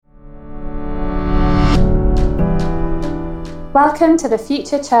Welcome to the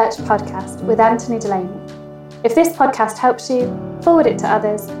Future Church podcast with Anthony Delaney. If this podcast helps you, forward it to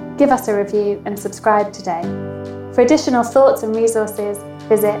others, give us a review and subscribe today. For additional thoughts and resources,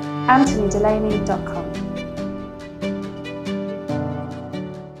 visit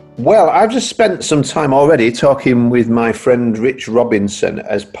anthonydelaney.com. Well, I've just spent some time already talking with my friend Rich Robinson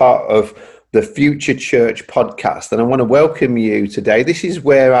as part of the Future Church podcast, and I want to welcome you today. This is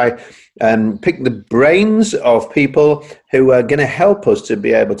where I pick the brains of people who are going to help us to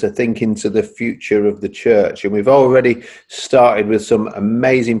be able to think into the future of the church. And we've already started with some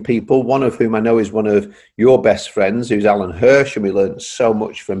amazing people, one of whom I know is one of your best friends, who's Alan Hirsch, and we learned so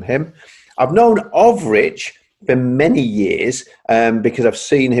much from him. I've known of Rich for many years because I've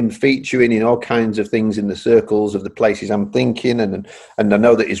seen him featuring in all kinds of things in the circles of the places I'm thinking, and I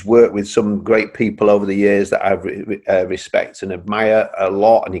know that he's worked with some great people over the years that I respect and admire a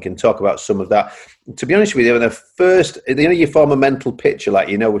lot, and he can talk about some of that. To be honest with you, you form a mental picture, like,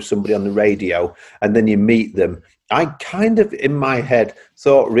 with somebody on the radio, and then you meet them. I kind of, in my head,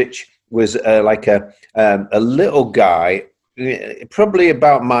 thought Rich was like a little guy, probably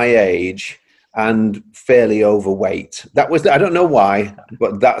about my age, and fairly overweight. That was, I don't know why,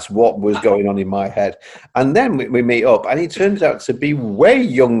 but that's what was going on in my head. And then we meet up, and he turns out to be way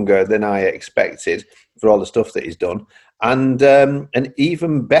younger than I expected for all the stuff that he's done, and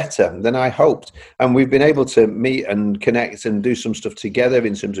even better than I hoped. And we've been able to meet and connect and do some stuff together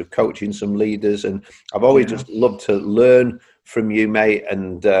in terms of coaching some leaders. And I've always just loved to learn from you, mate,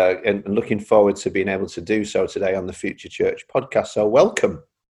 and looking forward to being able to do so today on the Future Church podcast. So welcome.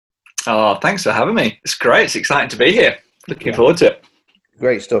 Oh, thanks for having me. It's great. It's exciting to be here. Looking forward to it.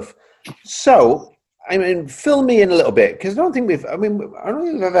 Great stuff. So, fill me in a little bit, because I don't think we've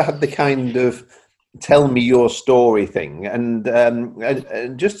ever had the kind of tell me your story thing. And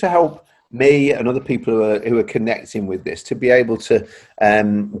just to help me and other people who are connecting with this, to be able to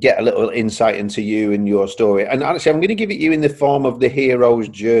get a little insight into you and your story. And actually, I'm going to give it you in the form of the hero's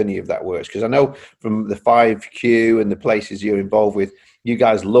journey, if that works, because I know from the 5Q and the places you're involved with, you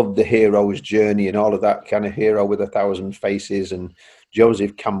guys love the hero's journey and all of that kind of hero with 1,000 faces and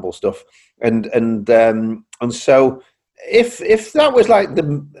Joseph Campbell stuff. And so if that was like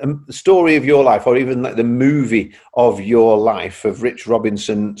the story of your life, or even like the movie of your life of Rich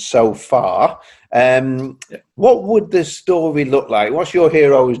Robinson so far, what would the story look like? What's your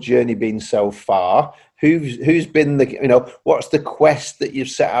hero's journey been so far? Who's been what's the quest that you've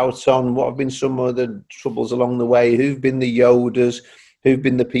set out on? What have been some of the troubles along the way? Who've been the Yodas? Who've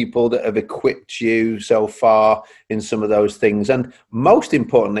been the people that have equipped you so far in some of those things? And most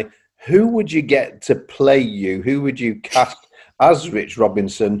importantly, who would you get to play you? Who would you cast as Rich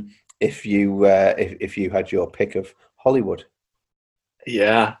Robinson if you had your pick of Hollywood?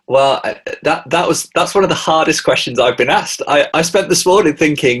 Yeah, well, that's one of the hardest questions I've been asked. I spent this morning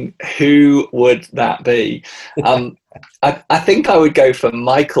thinking, who would that be? I think I would go for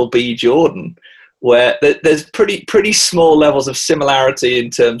Michael B. Jordan, where there's pretty small levels of similarity in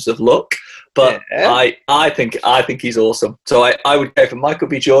terms of look, but yeah. I think he's awesome. So I would go for Michael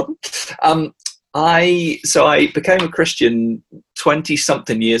B. Jordan. I became a Christian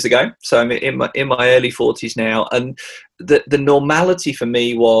 20-something years ago. So I'm in my early 40s now, and the normality for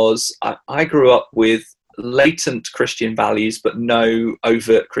me was I grew up with latent Christian values, but no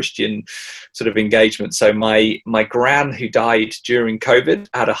overt Christian sort of engagement. So my gran, who died during COVID,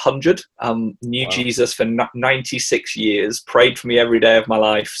 had 100, knew wow. Jesus for 96 years, prayed for me every day of my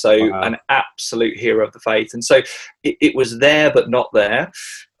life. So wow. An absolute hero of the faith. And so it was there, but not there.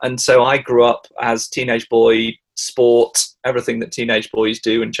 And so I grew up as teenage boy, sport, everything that teenage boys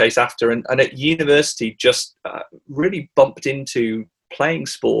do and chase after. And at university, just really bumped into playing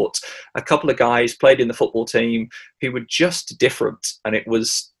sport. A couple of guys played in the football team who were just different, and it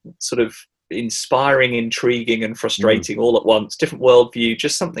was sort of inspiring, intriguing and frustrating all at once. Different worldview,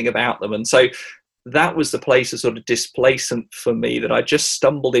 just something about them. And so that was the place of sort of displacement for me that I just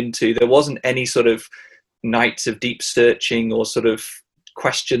stumbled into. There wasn't any sort of nights of deep searching or sort of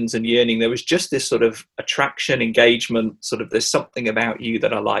questions and yearning. There was just this sort of attraction, engagement, sort of there's something about you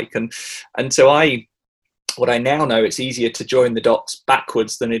that I like. And so what I now know, it's easier to join the dots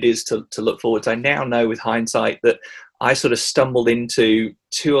backwards than it is to look forwards. I now know with hindsight that I sort of stumbled into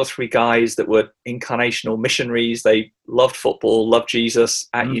 2 or 3 guys that were incarnational missionaries. They loved football, loved Jesus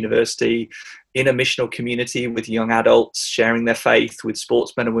at university, in a missional community with young adults, sharing their faith with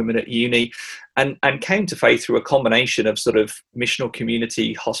sportsmen and women at uni, and came to faith through a combination of sort of missional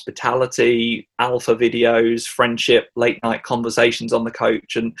community, hospitality, alpha videos, friendship, late night conversations on the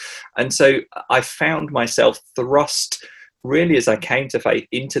coach. And so I found myself thrust really, as I came to faith,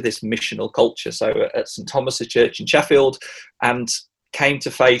 into this missional culture. So at St Thomas's Church in Sheffield, and came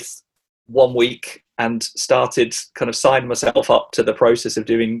to faith one week and started kind of signing myself up to the process of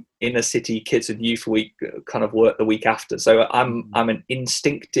doing inner city kids and youth week kind of work the week after. So I'm an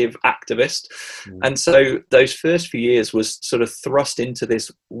instinctive activist. And so those first few years was sort of thrust into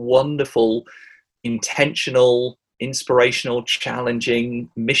this wonderful, intentional, inspirational, challenging,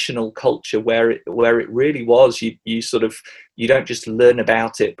 missional culture where it really was you don't just learn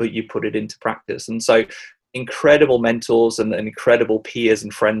about it, but you put it into practice. And so incredible mentors and incredible peers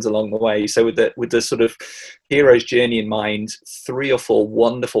and friends along the way. So with the sort of hero's journey in mind, 3 or 4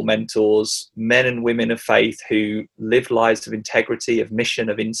 wonderful mentors, men and women of faith who lived lives of integrity, of mission,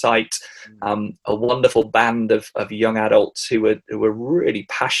 of insight, a wonderful band of young adults who were really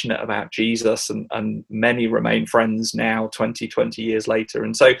passionate about Jesus, and many remain friends now 20 years later.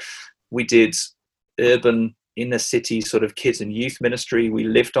 And so we did urban inner city sort of kids and youth ministry. We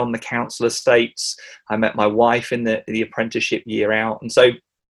lived on the council estates. I met my wife in the apprenticeship year out. And so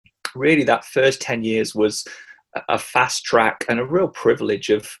really that first 10 years was a fast track and a real privilege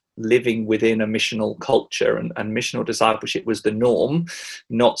of living within a missional culture, and missional discipleship was the norm,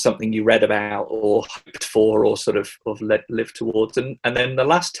 not something you read about or hoped for or sort of lived towards. And then the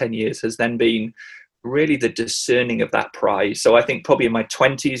last 10 years has then been really the discerning of that prize. So I think probably in my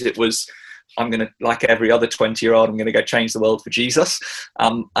 20s, it was, I'm going to, like every other 20-year-old, I'm going to go change the world for Jesus.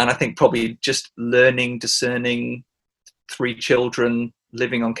 And I think probably just learning, discerning, 3 children,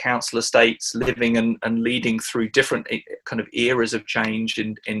 living on council estates, living and leading through different kind of eras of change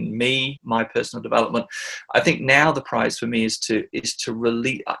in me, my personal development. I think now the prize for me is to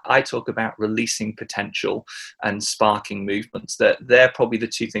release. I talk about releasing potential and sparking movements. They're probably the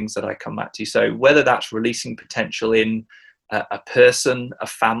 2 things that I come back to. So whether that's releasing potential in a person, a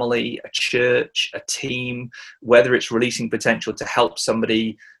family, a church, a team, whether it's releasing potential to help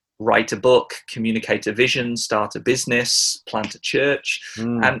somebody write a book, communicate a vision, start a business, plant a church,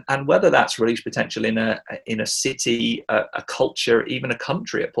 and whether that's release potential in a city, a culture, even a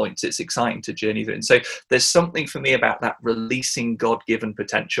country at points, it's exciting to journey through. And so there's something for me about that releasing God-given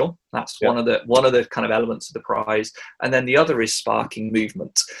potential. That's one of the kind of elements of the prize. And then the other is sparking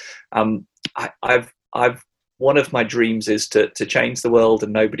movement. I've one of my dreams is to change the world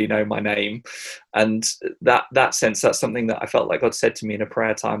and nobody know my name. And that sense, that's something that I felt like God said to me in a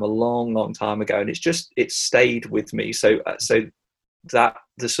prayer time a long time ago. And it's stayed with me. So that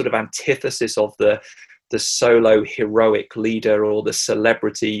the sort of antithesis of the solo heroic leader or the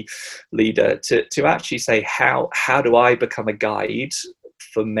celebrity leader, to actually say, how do I become a guide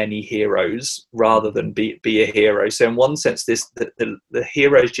for many heroes rather than be a hero? So in one sense, the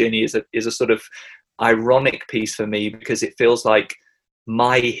hero's journey is a sort of ironic piece for me, because it feels like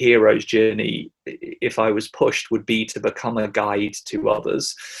my hero's journey, if I was pushed, would be to become a guide to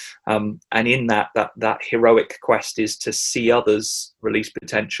others. And in that heroic quest is to see others release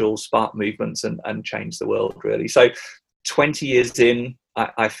potential, spark movements, and change the world, really. So 20 years in,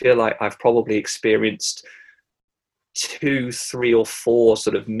 I feel like I've probably experienced 2, 3, or 4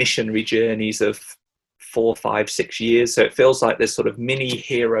 sort of missionary journeys of 4, 5, 6 years. So it feels like this sort of mini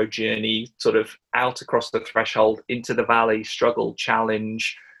hero journey, sort of out across the threshold into the valley, struggle,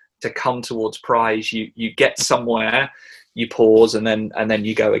 challenge, to come towards prize. You get somewhere, you pause, and then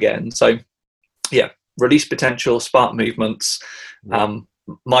you go again. So yeah, release potential, spark movements.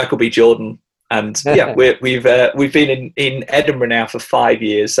 Michael B. Jordan. And yeah, we've been in Edinburgh now for 5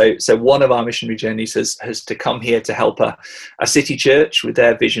 years. So one of our missionary journeys has to come here to help a city church with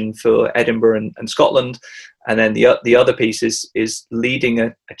their vision for Edinburgh and Scotland. And then the other piece is leading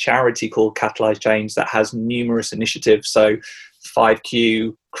a charity called Catalyze Change that has numerous initiatives. So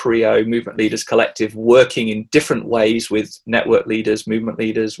 5Q, CREO, Movement Leaders Collective, working in different ways with network leaders, movement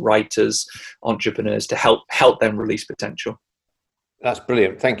leaders, writers, entrepreneurs to help them release potential. That's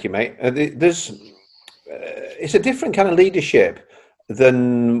brilliant. Thank you, mate. It's a different kind of leadership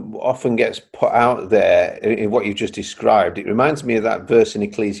than often gets put out there in what you've just described. It reminds me of that verse in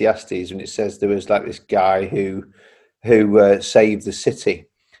Ecclesiastes when it says there was like this guy who saved the city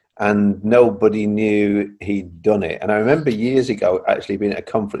and nobody knew he'd done it. And I remember years ago actually being at a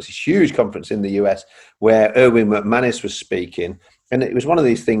conference, a huge conference in the US, where Erwin McManus was speaking. And it was one of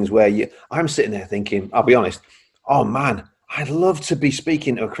these things where I'm sitting there thinking, I'll be honest, oh man, I'd love to be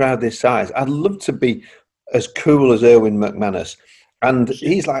speaking to a crowd this size. I'd love to be as cool as Erwin McManus. And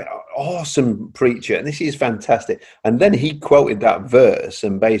he's like an awesome preacher, and this is fantastic. And then he quoted that verse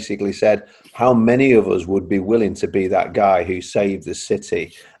and basically said, how many of us would be willing to be that guy who saved the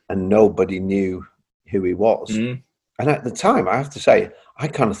city and nobody knew who he was? And at the time, I have to say, I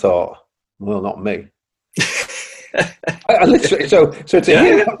kind of thought, well, not me. I literally, so to Yeah.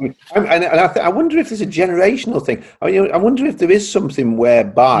 hear, I wonder if there's a generational thing. I wonder if there is something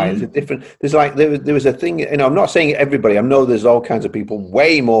whereby there's a different. There's like there was a thing. I'm not saying everybody. I know there's all kinds of people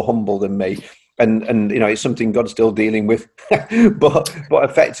way more humble than me, and it's something God's still dealing with. but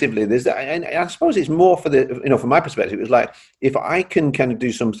effectively, there's that, and I suppose it's more for the from my perspective. It was like, if I can kind of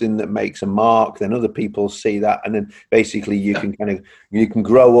do something that makes a mark, then other people see that, and then basically you can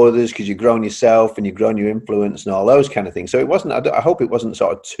grow others because you've grown yourself and you've grown your influence and all those kind of things. So it wasn't. I hope it wasn't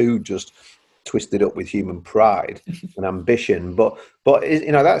sort of too just twisted up with human pride and ambition. But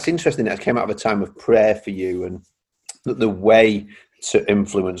that's interesting. That came out of a time of prayer for you, and that the way to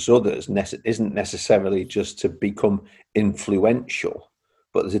influence others isn't necessarily just to become influential,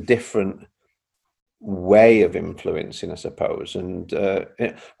 but there's a different way of influencing, I suppose. And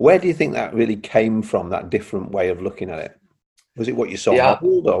where do you think that really came from, that different way of looking at it? Was it what you saw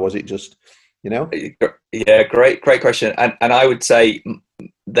modeled, or was it just, Yeah, great question. And I would say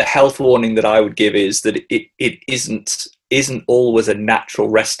the health warning that I would give is that it isn't always a natural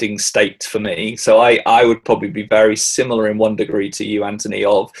resting state for me. So I would probably be very similar in one degree to you, Anthony,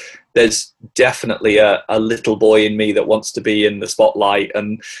 of there's definitely a little boy in me that wants to be in the spotlight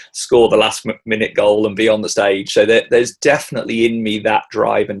and score the last minute goal and be on the stage. So there's definitely in me that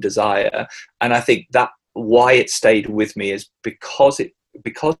drive and desire. And I think that why it stayed with me is because it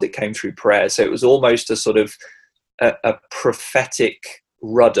came through prayer. So it was almost a sort of a prophetic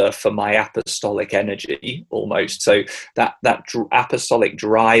rudder for my apostolic energy, almost. So that apostolic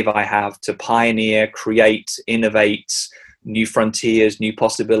drive I have to pioneer, create, innovate new frontiers, new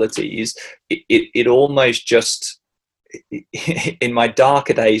possibilities, it almost just, in my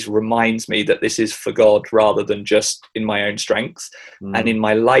darker days, reminds me that this is for God rather than just in my own strength. And in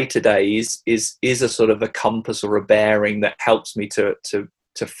my lighter days is a sort of a compass or a bearing that helps me to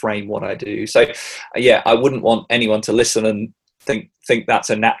frame what I do. So yeah, I wouldn't want anyone to listen and think that's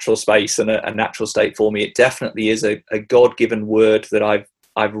a natural space and a natural state for me. It definitely is a God-given word that I've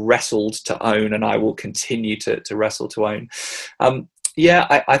wrestled to own, and I will continue to wrestle to own.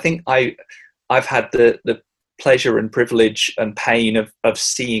 I think I've had the pleasure and privilege and pain of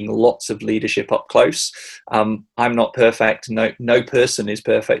seeing lots of leadership up close. I'm not perfect. No person is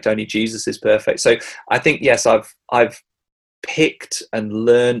perfect. Only Jesus is perfect. So I think, yes, I've picked and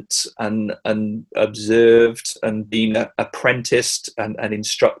learnt and observed and been apprenticed and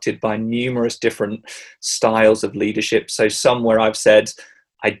instructed by numerous different styles of leadership. So some where I've said,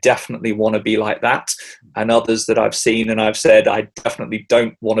 I definitely want to be like that, and others that I've seen and I've said, I definitely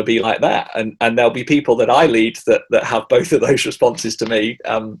don't want to be like that. And there'll be people that I lead that have both of those responses to me.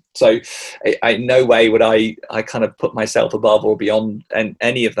 So in no way would I kind of put myself above or beyond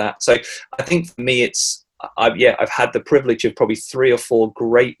any of that. So I think for me, I've had the privilege of probably 3 or 4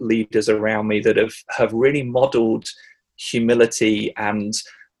 great leaders around me that have really modeled humility, and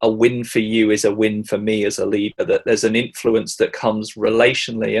a win for you is a win for me as a leader, that there's an influence that comes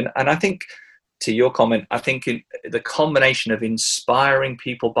relationally. And I think, to your comment, I think the combination of inspiring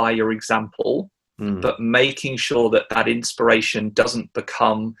people by your example, but making sure that inspiration doesn't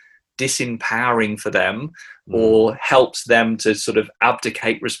become disempowering for them or helps them to sort of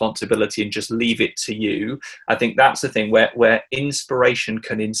abdicate responsibility and just leave it to you. I think that's the thing where inspiration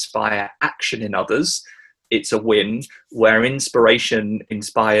can inspire action in others. It's a win. Where inspiration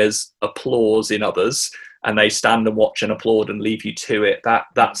inspires applause in others, and they stand and watch and applaud and leave you to it.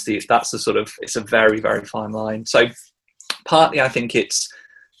 That's the sort of, it's a very, very fine line. So partly I think it's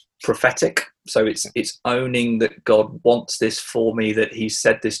prophetic. So it's owning that God wants this for me, that He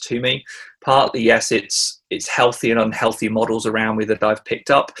said this to me. Partly, yes, it's healthy and unhealthy models around me that I've picked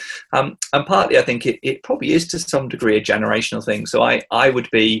up. And partly I think it probably is to some degree a generational thing. So I would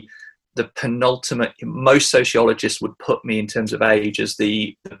be the penultimate, most sociologists would put me in terms of age as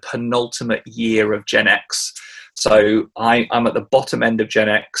the penultimate year of Gen X. So I'm at the bottom end of Gen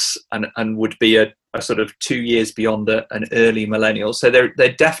X and would be a sort of 2 years beyond an early millennial. So there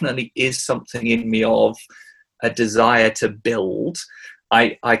definitely is something in me of a desire to build.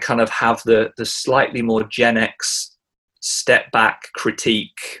 I kind of have the slightly more Gen X step back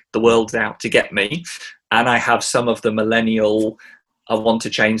critique, the world's out to get me. And I have some of the millennial, I want to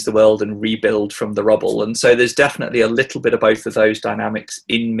change the world and rebuild from the rubble. And so there's definitely a little bit of both of those dynamics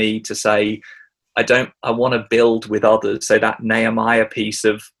in me to say, I want to build with others. So that Nehemiah piece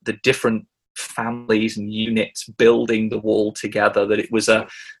of the different families and units building the wall together, that it was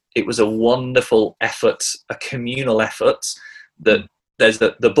a wonderful effort, a communal effort, that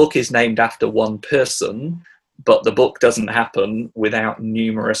the book is named after one person, but the book doesn't happen without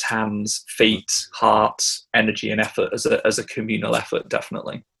numerous hands, feet, hearts, energy and effort as a communal effort,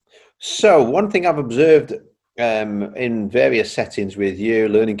 definitely. So one thing I've observed in various settings with you,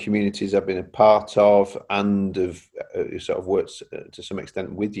 learning communities I've been a part of, and have sort of worked to some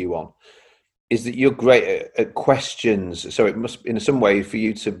extent with you on, is that you're great at questions. So it must, in some way, for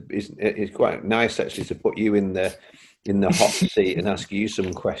you to, it's quite nice actually to put you in the hot seat and ask you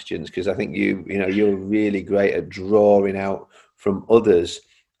some questions, because I think you're really great at drawing out from others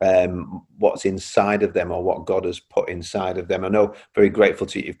what's inside of them, or what God has put inside of them. I know, very grateful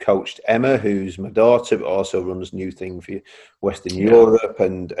to you, you've coached Emma, who's my daughter, but also runs New Thing for Western Europe,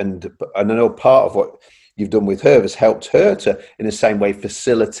 and I know part of what you've done with her has helped her to, in the same way,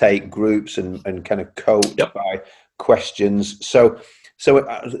 facilitate groups and kind of coach by questions. So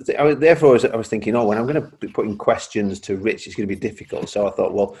therefore, I was thinking, when I'm going to be putting questions to Rich, it's going to be difficult. So I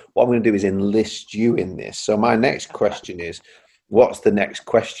thought, well, what I'm going to do is enlist you in this. So my next question is, what's the next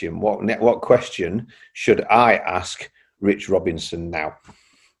question? What question should I ask Rich Robinson now?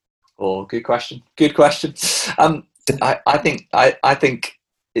 Oh, good question. Good question. I think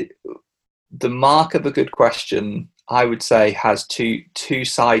the mark of a good question, I would say, has two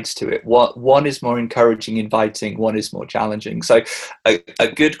sides to it. One is more encouraging, inviting. One is more challenging. So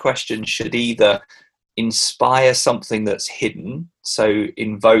a good question should either inspire something that's hidden, so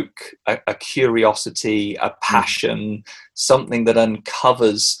invoke a curiosity, a passion, something that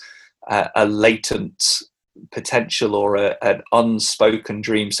uncovers a latent potential or an unspoken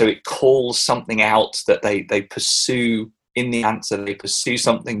dream. So it calls something out that they pursue in the answer. They pursue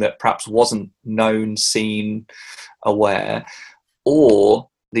something that perhaps wasn't known, seen, aware. Or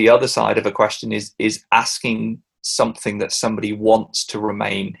the other side of a question is asking something that somebody wants to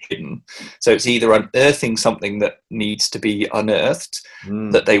remain hidden. So it's either unearthing something that needs to be unearthed,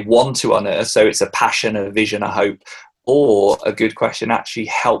 that they want to unearth, so it's a passion, a vision, a hope. Or a good question actually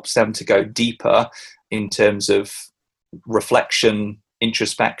helps them to go deeper in terms of reflection,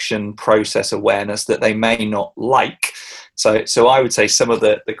 introspection, process awareness that they may not like. So I would say some of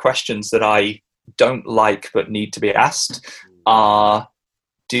the questions that I don't like but need to be asked are,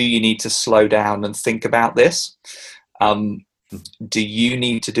 do you need to slow down and think about this? Do you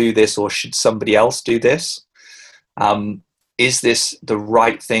need to do this, or should somebody else do this? Is this the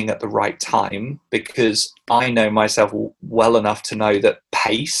right thing at the right time? Because I know myself well enough to know that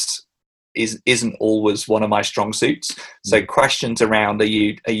pace isn't always one of my strong suits. So questions around, are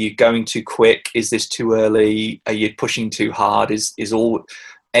you going too quick? Is this too early? Are you pushing too hard? Is all,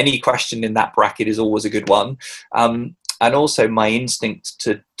 any question in that bracket is always a good one. And also my instinct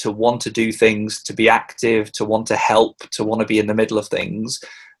to want to do things, to be active, to want to help, to want to be in the middle of things.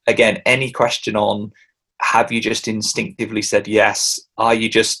 Again, any question on, have you just instinctively said yes? Are you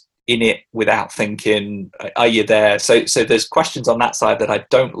just in it without thinking? Are you there? So there's questions on that side that I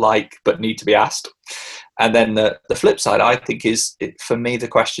don't like but need to be asked. And then the flip side, I think, is, for me, the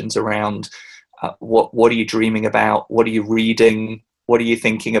questions around what are you dreaming about? What are you reading? What are you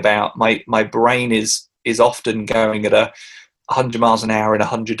thinking about? My brain is often going at 100 miles an hour in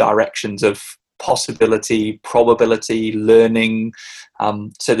 100 directions of possibility, probability, learning.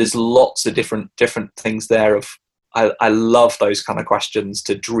 So there's lots of different things there. I love those kind of questions,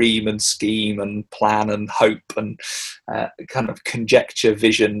 to dream and scheme and plan and hope and kind of conjecture,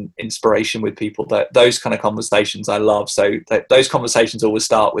 vision, inspiration with people. Those kind of conversations I love. So those conversations always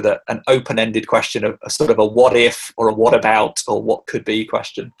start with an open-ended question, a sort of a what if or a what about or what could be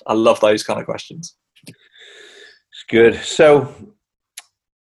question. I love those kind of questions. It's good. So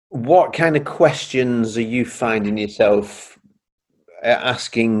what kind of questions are you finding yourself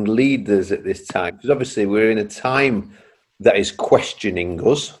asking leaders at this time? Because obviously we're in a time that is questioning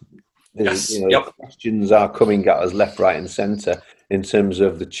us. Yes. Questions are coming at us left, right and centre in terms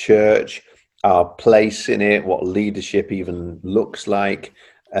of the church, our place in it, what leadership even looks like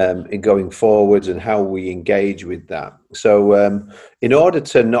in going forwards, and how we engage with that. So in order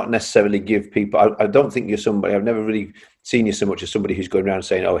to not necessarily give people, I don't think you're somebody, I've never really seen you so much as somebody who's going around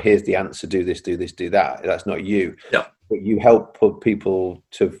saying, oh, here's the answer, do this, do this, do that. That's not you. Yeah. But you help put people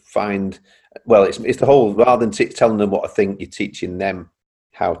to find, well, it's the whole, rather than telling them what to think, you're teaching them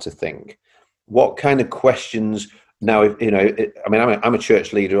how to think. What kind of questions now, I'm a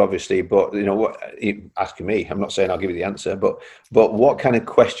church leader, obviously, but what you're asking me, I'm not saying I'll give you the answer, but what kind of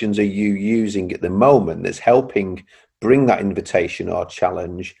questions are you using at the moment that's helping bring that invitation or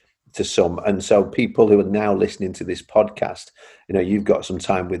challenge to some? And so people who are now listening to this podcast, you've got some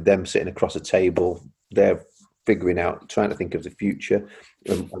time with them sitting across a table, they're figuring out, trying to think of the future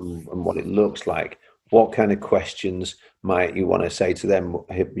and what it looks like. What kind of questions might you want to say to them?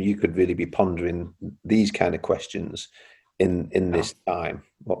 You could really be pondering these kind of questions in this time.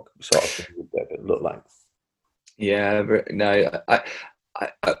 What sort of thing would it look like? Yeah, no, I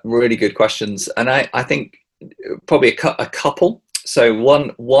really good questions. And I think probably a couple. So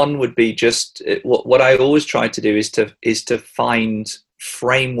one would be just what I always try to do is to find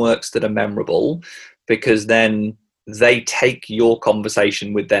frameworks that are memorable, because then they take your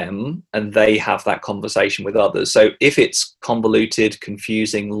conversation with them and they have that conversation with others. So if it's convoluted,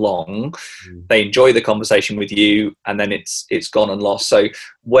 confusing, long, they enjoy the conversation with you, and then it's gone and lost. So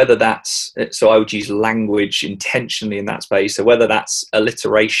I would use language intentionally in that space. So whether that's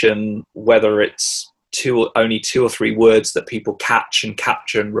alliteration, whether it's only 2 or 3 words that people catch and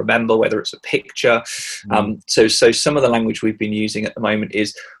capture and remember, whether it's a picture. So some of the language we've been using at the moment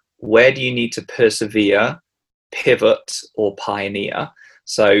is, where do you need to persevere, pivot, or pioneer?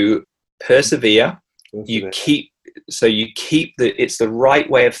 So persevere, you keep it's the right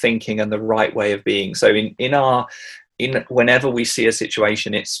way of thinking and the right way of being. So whenever we see a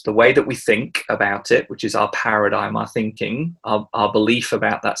situation, it's the way that we think about it, which is our paradigm, our thinking, our belief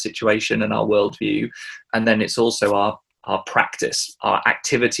about that situation and our worldview. And then it's also our practice, our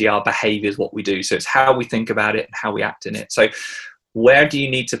activity, our behaviors, what we do. So it's how we think about it and how we act in it. So where do you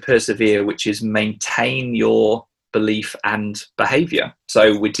need to persevere, which is maintain your belief and behavior?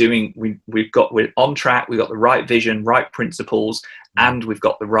 So we're on track, we've got the right vision, right principles, and we've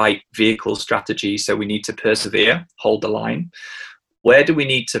got the right vehicle strategy. So we need to persevere, hold the line. Where do we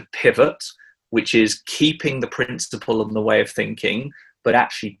need to pivot, which is keeping the principle and the way of thinking, but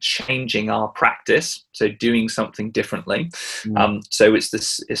actually changing our practice, so doing something differently. So it's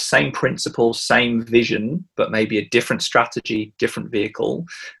the same principle, same vision, but maybe a different strategy, different vehicle.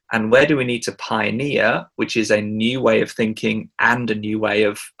 And where do we need to pioneer, which is a new way of thinking and a new way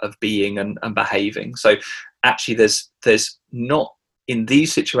of being and behaving. So actually there's not, in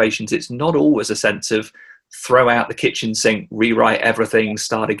these situations, it's not always a sense of throw out the kitchen sink, rewrite everything,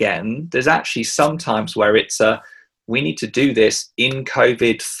 start again. There's actually sometimes where it's we need to do this in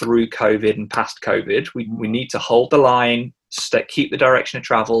COVID, through COVID, and past COVID. We need to hold the line, keep the direction of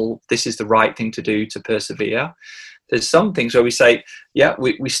travel. This is the right thing to do to persevere. There's some things where we say, yeah,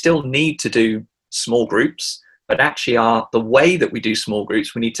 we still need to do small groups, but actually the way that we do small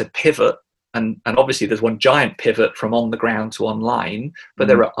groups, we need to pivot. And obviously there's one giant pivot from on the ground to online, but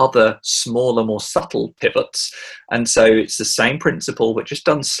there are other smaller, more subtle pivots. And so it's the same principle, but just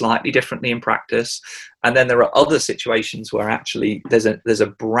done slightly differently in practice. And then there are other situations where actually there's a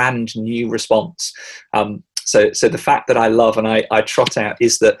brand new response. So the fact that I love and I trot out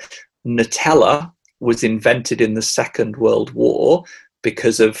is that Nutella was invented in the Second World War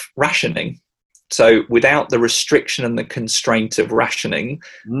because of rationing. So without the restriction and the constraint of rationing,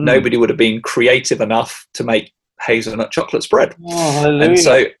 nobody would have been creative enough to make hazelnut chocolate spread. Oh, hallelujah. And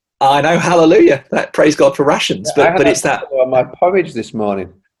so I know, hallelujah, that praise God for rations. Yeah, but it's that on my porridge this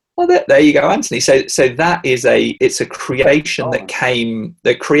morning. Well, there you go, Anthony. So that is it's a creation that came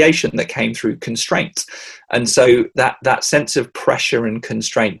through constraint. And so that sense of pressure and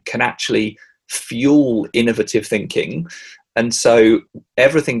constraint can actually fuel innovative thinking. And so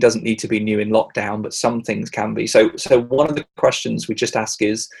everything doesn't need to be new in lockdown, but some things can be. So one of the questions we just ask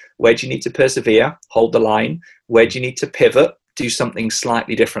is, where do you need to persevere, hold the line? Where do you need to pivot, do something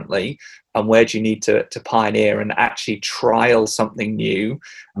slightly differently? And where do you need to pioneer and actually trial something new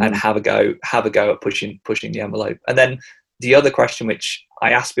and have a go at pushing the envelope? And then the other question, which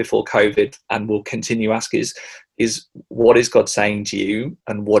I asked before COVID and will continue ask, is what is God saying to you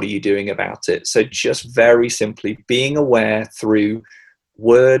and what are you doing about it? So just very simply being aware through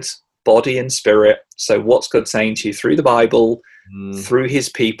words, body and spirit. So what's God saying to you through the Bible, through his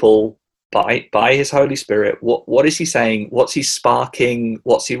people, by his Holy Spirit? What is he saying? What's he sparking?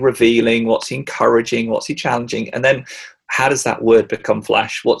 What's he revealing? What's he encouraging? What's he challenging? And then how does that word become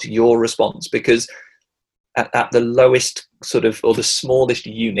flesh? What's your response? Because at the lowest sort of, or the smallest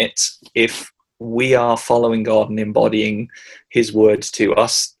unit, if we are following God and embodying his words to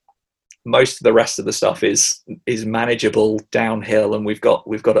us, most of the rest of the stuff is manageable downhill, and we've got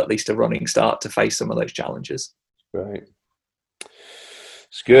at least a running start to face some of those challenges. Right.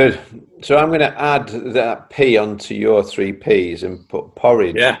 It's good. So I'm going to add that P onto your 3 Ps and put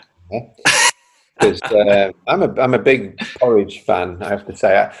porridge. Yeah. Because I'm a big porridge fan, I have to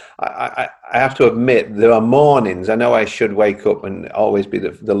say. I have to admit, there are mornings, I know I should wake up and always be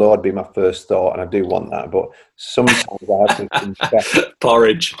the Lord be my first thought, and I do want that, but sometimes I have to confess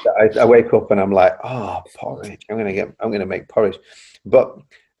porridge. I wake up and I'm like, oh, porridge, I'm going to make porridge. But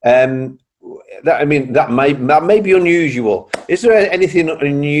that may be unusual. Is there anything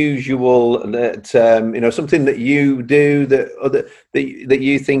unusual that something that you do that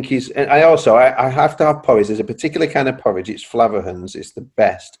you think is? And I have to have porridge. There's a particular kind of porridge. It's Flavorhans. It's the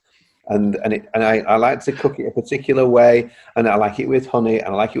best. I like to cook it a particular way, and I like it with honey, and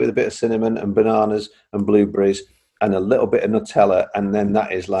I like it with a bit of cinnamon and bananas and blueberries and a little bit of Nutella, and then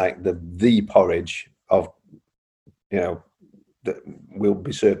that is like the porridge of, that will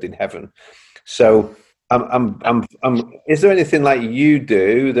be served in heaven. So is there anything like you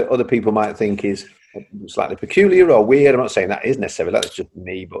do that other people might think is slightly peculiar or weird? I'm not saying that is necessarily, that's just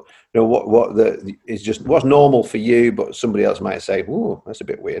me, but what's normal for you, but somebody else might say, oh, that's a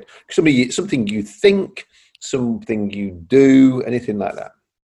bit weird. Something you think, something you do, anything like that?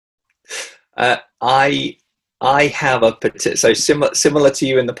 I have a so similar to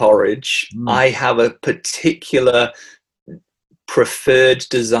you in the porridge. I have a particular preferred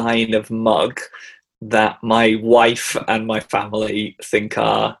design of mug that my wife and my family think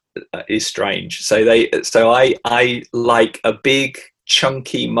is strange. So I like a big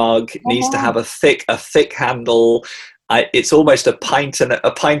chunky mug. It needs to have a thick handle. It's almost a pint and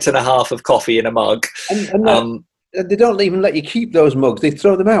a half of coffee in a mug. And they don't even let you keep those mugs. They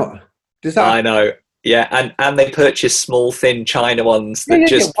throw them out. I know. Yeah, and they purchase small, thin china ones that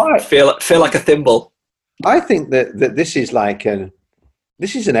feel like a thimble. I think that this is like an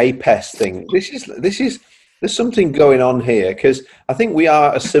APEST thing. There's something going on here, because I think we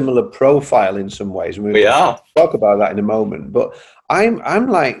are a similar profile in some ways. We are. Talk about that in a moment, but I'm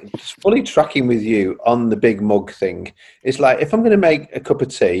like fully tracking with you on the big mug thing. It's like, if I'm going to make a cup of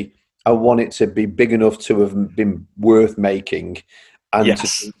tea, I want it to be big enough to have been worth making and to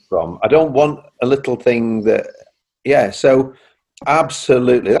drink from. I don't want a little thing that, so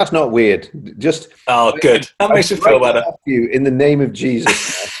absolutely. That's not weird. Just good. That makes me feel better. You, in the name of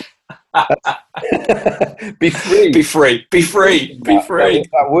Jesus. Be free. Be free. Be free. Be free.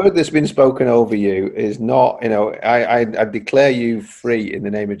 That word that's been spoken over you is not, I declare you free in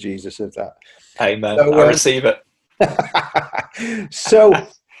the name of Jesus of that. Amen. I receive it. So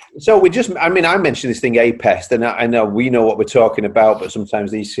I mentioned this thing APEST, and I know we know what we're talking about, but sometimes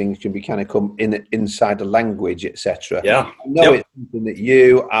these things can be kind of come inside the language, etc. Yeah. I know it's something that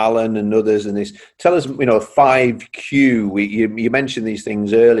you, Alan, and others, and this tell us, 5Q. You mentioned these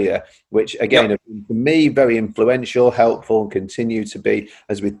things earlier, which again have been for me very influential, helpful, and continue to be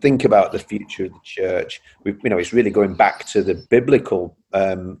as we think about the future of the church. It's really going back to the biblical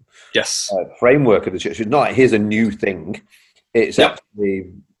framework of the church. It's not like here's a new thing. It's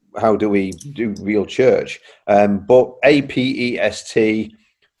actually, how do we do real church? But APEST,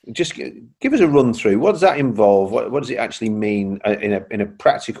 just give us a run through. What does that involve? What does it actually mean in a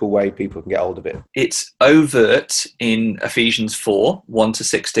practical way people can get hold of it? It's overt in Ephesians 4,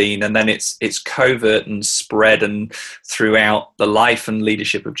 1-16, and then it's covert and spread and throughout the life and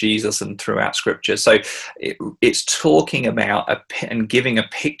leadership of Jesus and throughout Scripture. So it's talking about and giving a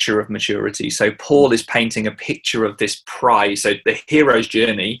picture of maturity. So Paul is painting a picture of this prize. So the hero's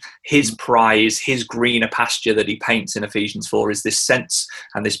journey, his prize, his greener pasture that he paints in Ephesians 4 is this sense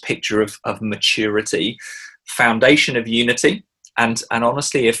and this picture of maturity, foundation of unity. And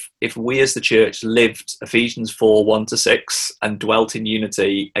honestly, if we as the church lived Ephesians 4, 1-6 and dwelt in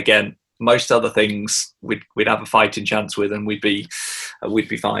unity, again, most other things we'd have a fighting chance with, and we'd be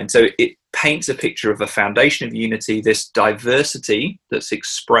fine. So it paints a picture of a foundation of unity, this diversity that's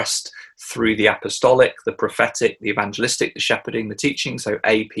expressed through the apostolic, the prophetic, the evangelistic, the shepherding, the teaching. So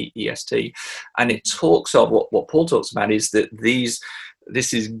APEST, and it talks of what Paul talks about is that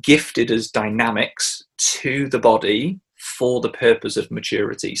this is gifted as dynamics to the body for the purpose of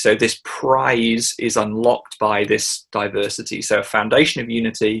maturity. So this prize is unlocked by this diversity. So a foundation of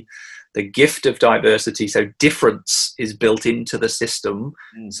unity, the gift of diversity. So difference is built into the system.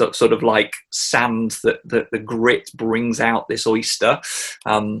 So sort of like sand that the grit brings out this oyster,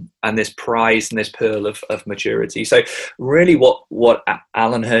 and this prize and this pearl of maturity. So really what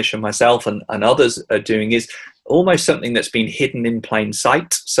Alan Hirsch and myself and others are doing is almost something that's been hidden in plain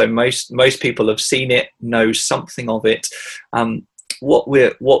sight. So most people have seen it, know something of it. What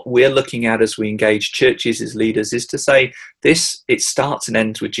we're looking at as we engage churches as leaders is to say this: it starts and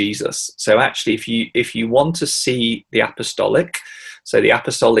ends with Jesus. So actually, if you want to see the apostolic, so the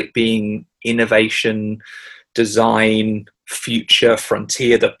apostolic being innovation, design, future,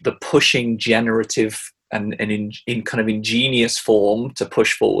 frontier, the pushing generative and in kind of ingenious form to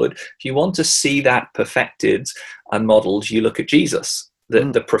push forward. If you want to see that perfected and modeled, you look at Jesus.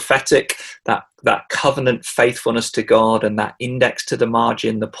 The prophetic, that covenant faithfulness to God, and that index to the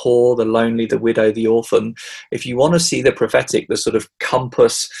margin, the poor, the lonely, the widow, the orphan. If you want to see the prophetic, the sort of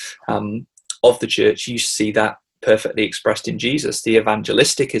compass of the church, you see that perfectly expressed in Jesus. The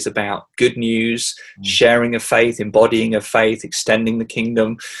evangelistic is about good news, sharing of faith, embodying of faith, extending the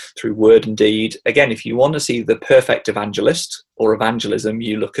kingdom through word and deed. Again, if you want to see the perfect evangelist or evangelism,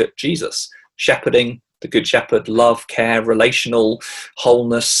 you look at Jesus. Shepherding, the good shepherd, love, care, relational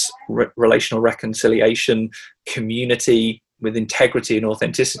wholeness, relational reconciliation, community with integrity and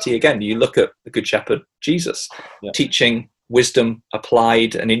authenticity. Again, you look at the good shepherd, Jesus. Yeah. Teaching, wisdom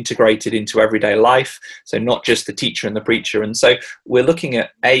applied and integrated into everyday life. So not just the teacher and the preacher. And so we're looking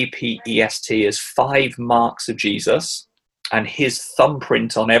at APEST as 5 marks of Jesus and his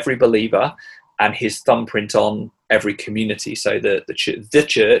thumbprint on every believer and his thumbprint on every community. So the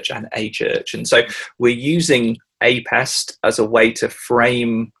church and a church. And so we're using APEST as a way to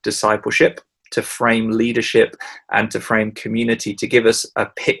frame discipleship, to frame leadership, and to frame community, to give us a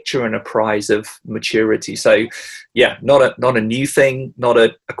picture and a prize of maturity. So yeah, not a new thing, not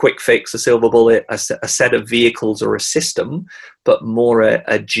a quick fix, a silver bullet, a set of vehicles or a system, but more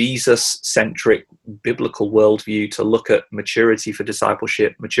a Jesus-centric biblical worldview to look at maturity for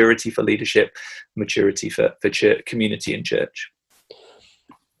discipleship, maturity for leadership, maturity for church, community and church.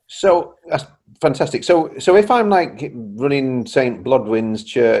 So that's fantastic. So if I'm like running St. Blodwen's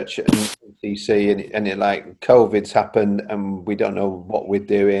Church and CC and it like COVID's happened and we don't know what we're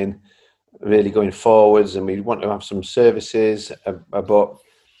doing really going forwards and we want to have some services, but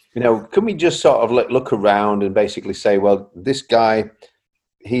can we just sort of look around and basically say, well, this guy,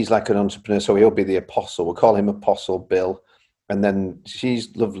 he's like an entrepreneur, so he'll be the apostle. We'll call him Apostle Bill. And then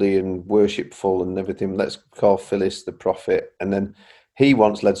she's lovely and worshipful and everything. Let's call Phyllis the prophet. And then he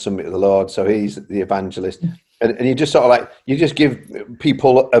once led somebody to the Lord, so he's the evangelist. And you just sort of like, you just give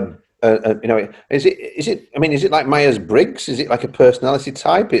people is it like Myers-Briggs? Is it like a personality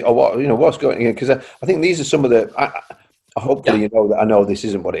type or what, what's going on? Because I think these are some of the, hopefully that I know this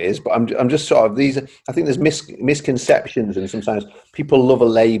isn't what it is, but I'm just sort of I think there's misconceptions and sometimes people love a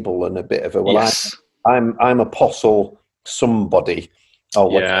label and a bit of a, well, yes. I'm apostle somebody. Oh,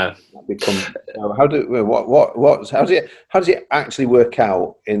 what become? How does it actually work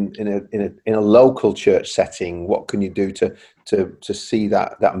out in a local church setting? What can you do to see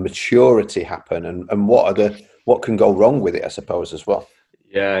that maturity happen, and what can go wrong with it? I suppose as well.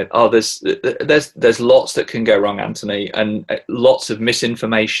 Yeah. Oh, there's lots that can go wrong, Anthony, and lots of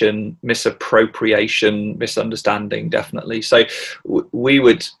misinformation, misappropriation, misunderstanding. Definitely. So we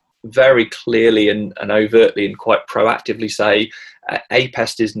would very clearly and overtly and quite proactively say,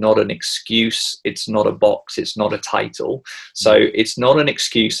 APEST is not an excuse, it's not a box, it's not a title. So it's not an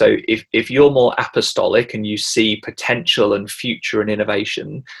excuse. So if you're more apostolic and you see potential and future and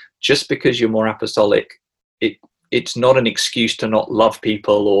innovation, just because you're more apostolic, it's not an excuse to not love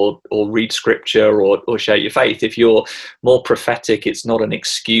people or read scripture or share your faith. If you're more prophetic, it's not an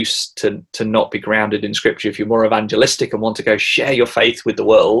excuse to not be grounded in scripture. If you're more evangelistic and want to go share your faith with the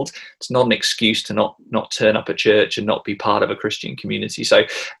world, it's not an excuse to not turn up at church and not be part of a Christian community. So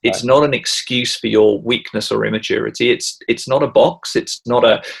it's not an excuse for your weakness or immaturity. It's not a box. It's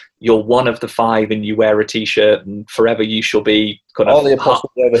not you're one of the 5 and you wear a t-shirt and forever you shall be all the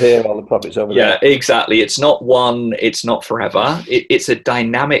apostles over here, all the prophets over there. Yeah, exactly. It's not one, it's not forever. It's a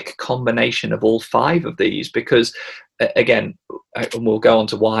dynamic combination of all 5 of these because, again, and we'll go on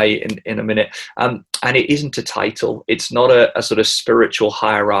to why in a minute, and it isn't a title. It's not a sort of spiritual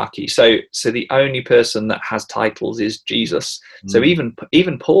hierarchy. So the only person that has titles is Jesus. So even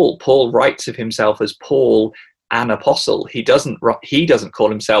Paul writes of himself as Paul, an apostle. He doesn't call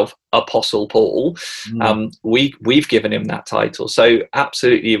himself Apostle Paul. We've given him that title. So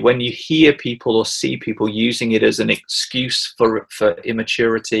absolutely, when you hear people or see people using it as an excuse for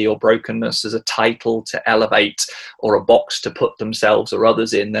immaturity or brokenness, as a title to elevate or a box to put themselves or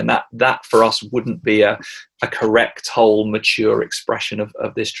others in, then that for us wouldn't be a correct, whole, mature expression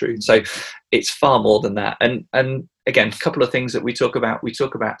of this truth. So it's far more than that. And again, a couple of things that we talk about. We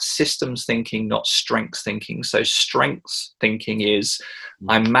talk about systems thinking, not strengths thinking. So strengths thinking is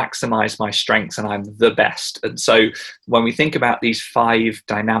I maximize my strengths and I'm the best. And so when we think about these 5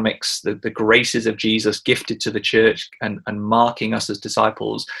 dynamics, the graces of Jesus gifted to the church and marking us as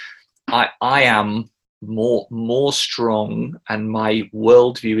disciples, I am more strong, and my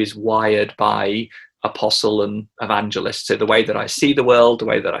worldview is wired by apostle and evangelist. So the way that I see the world, the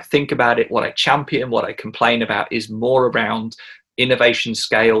way that I think about it, what I champion, what I complain about is more around innovation,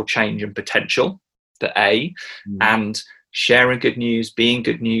 scale, change and potential, the A, and sharing good news, being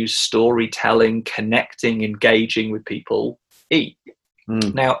good news, storytelling, connecting, engaging with people, E.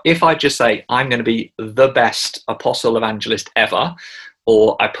 Now, if I just say I'm going to be the best apostle evangelist ever,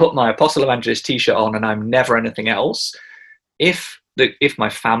 or I put my apostle evangelist t-shirt on and I'm never anything else, if that if my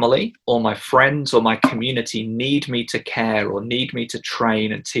family or my friends or my community need me to care or need me to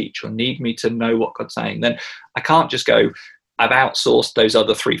train and teach or need me to know what God's saying, then I can't just go, I've outsourced those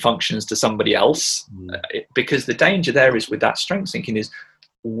other three functions to somebody else. Because the danger there is with that strength thinking is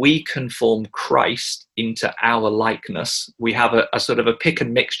we conform Christ into our likeness. We have a sort of a pick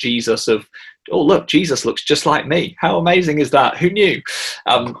and mix Jesus of, oh, look, Jesus looks just like me. How amazing is that? Who knew?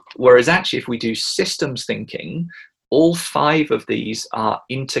 Whereas actually, if we do systems thinking, all five of these are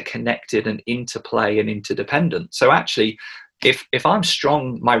interconnected and interplay and interdependent. So actually, if I'm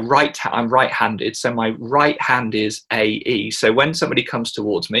strong, I'm right-handed, so my right hand is AE. So when somebody comes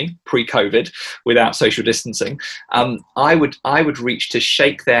towards me, pre-COVID, without social distancing, I would reach to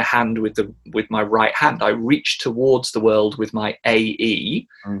shake their hand with my right hand. I reach towards the world with my AE.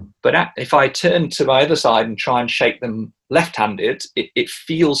 But if I turn to my other side and try and shake them left-handed, it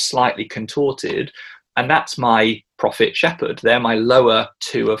feels slightly contorted. And that's my prophet shepherd. They're my lower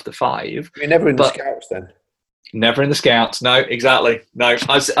two of the five. You're never in the Scouts then? Never in the Scouts. No, exactly. No,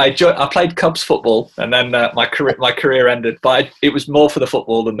 I played Cubs football, and then my career ended. But it was more for the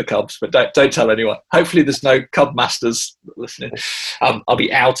football than the Cubs. But don't tell anyone. Hopefully, there's no Cub masters listening. I'll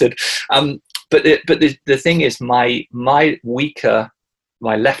be outed. But the thing is, my weaker,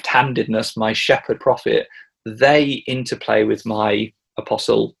 my left-handedness, my shepherd prophet, they interplay with my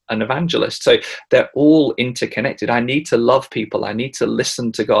apostle and evangelist. So they're all interconnected. I need to love people. I need to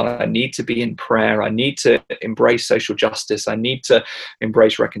listen to God. I need to be in prayer. I need to embrace social justice. I need to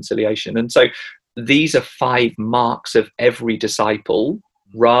embrace reconciliation. And so these are five marks of every disciple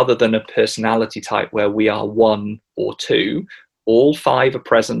rather than a personality type where we are one or two. All five are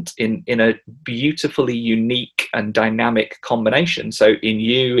present in a beautifully unique and dynamic combination. So in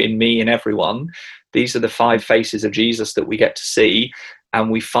you, in me, in everyone, these are the five faces of Jesus that we get to see,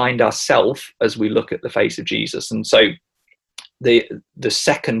 and we find ourselves as we look at the face of Jesus. And so the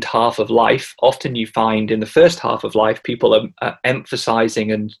second half of life, often you find in the first half of life, people are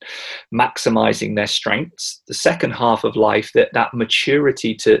emphasizing and maximizing their strengths. The second half of life, that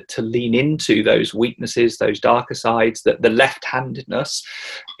maturity to lean into those weaknesses, those darker sides, that the left-handedness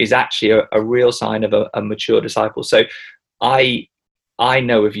is actually a real sign of a mature disciple. So I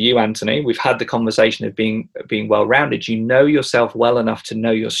know of you, Anthony, we've had the conversation of being well-rounded. You know yourself well enough to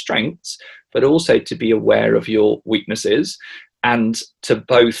know your strengths, but also to be aware of your weaknesses and to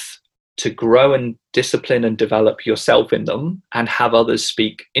grow and discipline and develop yourself in them and have others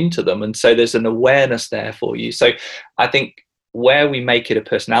speak into them. And so there's an awareness there for you. So I think where we make it a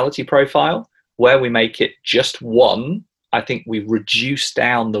personality profile, where we make it just one, I think we reduce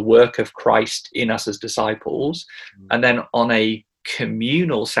down the work of Christ in us as disciples. And then on a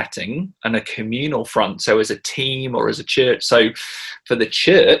communal setting and a communal front, so as a team or as a church, so for the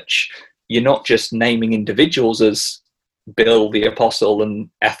church, you're not just naming individuals as Bill the apostle and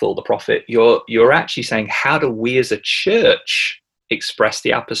Ethel the prophet. You're actually saying, how do we as a church express the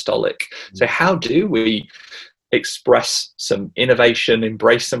apostolic? So how do we express some innovation,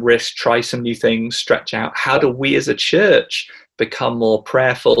 embrace some risk, try some new things, stretch out? How do we as a church become more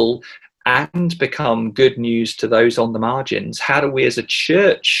prayerful and become good news to those on the margins? How do we as a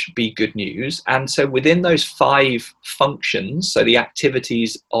church be good news? And so within those five functions, so the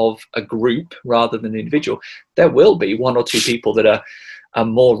activities of a group rather than an individual, there will be one or two people that are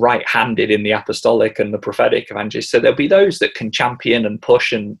more right-handed in the apostolic and the prophetic evangelist. So there'll be those that can champion and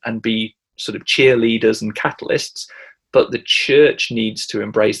push and be sort of cheerleaders and catalysts. But the church needs to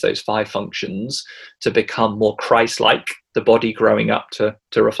embrace those five functions to become more Christ-like, the body growing up to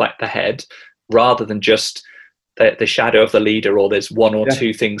reflect the head, rather than just the shadow of the leader, or there's one or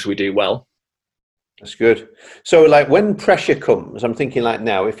two things we do well. That's good. So like when pressure comes, I'm thinking like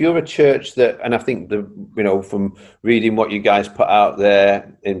now, if you're a church that, and I think from reading what you guys put out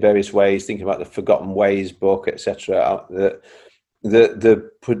there in various ways, thinking about the Forgotten Ways book, etc.,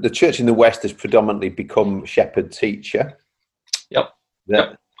 the church in the West has predominantly become shepherd teacher.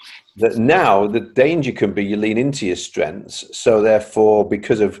 That now the danger can be you lean into your strengths. So therefore,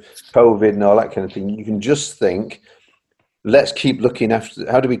 because of COVID and all that kind of thing, you can just think, let's keep looking after,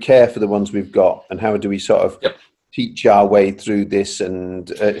 how do we care for the ones we've got, and how do we sort of teach our way through this,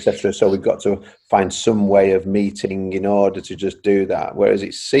 and etc. So we've got to find some way of meeting in order to just do that. Whereas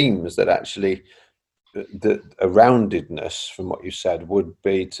it seems that actually the a roundedness from what you said would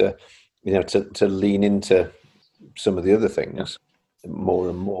be to lean into some of the other things more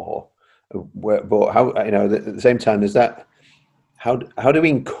and more. But how, at the same time, is that how do we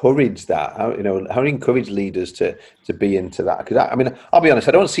encourage that? How do we encourage leaders to be into that? Because I'll be honest,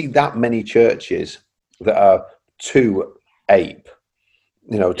 I don't see that many churches that are too ape.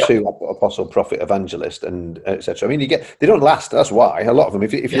 two apostle, prophet, evangelist, and etc. I mean, they don't last. That's why a lot of them.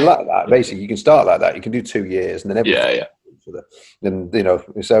 If you like that, basically, you can start like that. You can do 2 years, and then everything.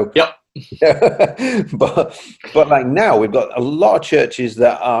 And so. Yep. but like now we've got a lot of churches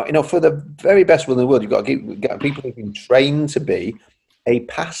that are, for the very best will in the world, you've got to get people who've been trained to be a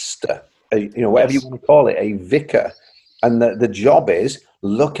pastor, whatever you want to call it, a vicar, and the job is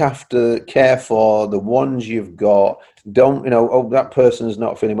care for the ones you've got. Don't that person's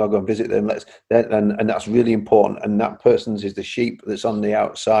not feeling well, go and visit them. And that's really important. And that person's is the sheep that's on the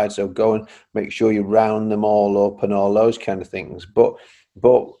outside, so go and make sure you round them all up and all those kind of things. But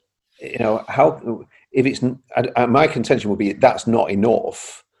how, if it's, my contention would be that's not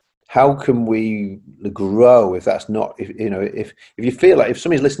enough. How can we grow if that's not, if you feel like, if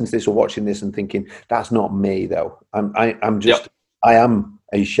somebody's listening to this or watching this and thinking that's not me though, I am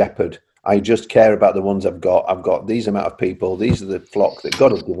a shepherd. I just care about the ones I've got these amount of people. These are the flock that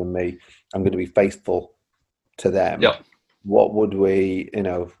God has given me. I'm going to be faithful to them. Yep. What would we,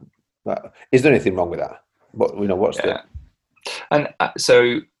 is there anything wrong with that? And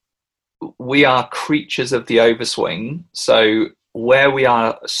so we are creatures of the overswing. So where we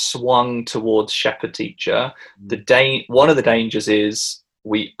are swung towards shepherd teacher, one of the dangers is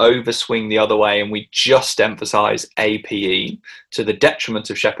we overswing the other way and we just emphasize APE to the detriment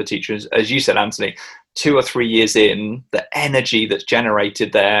of shepherd teachers. As you said, Anthony, 2 or 3 years in, the energy that's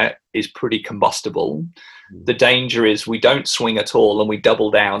generated there is pretty combustible. The danger is we don't swing at all and we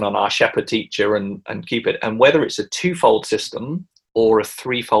double down on our shepherd teacher and keep it. And whether it's a 2-fold system or a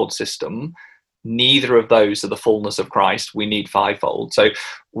 3-fold system, neither of those are the fullness of Christ. We need 5-fold. So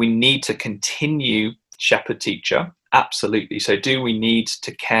we need to continue shepherd teacher. Absolutely. So do we need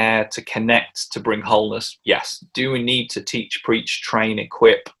to care, to connect, to bring wholeness? Yes. Do we need to teach, preach, train,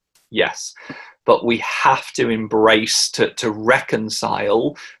 equip? Yes. But we have to embrace, to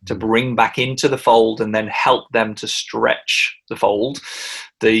reconcile, to bring back into the fold and then help them to stretch the fold,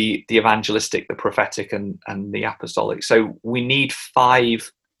 the evangelistic, the prophetic and the apostolic. So we need 5,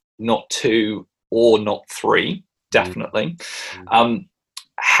 not 2 or not 3, definitely.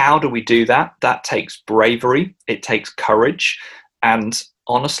 How do we do that? That takes bravery. It takes courage. And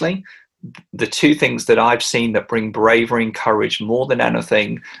honestly, the 2 things that I've seen that bring bravery and courage more than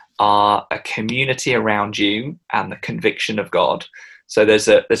anything are a community around you and the conviction of God. So there's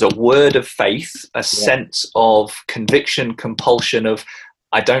a word of faith, a sense of conviction, compulsion of,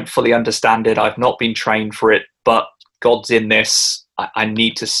 I don't fully understand it. I've not been trained for it, but God's in this. I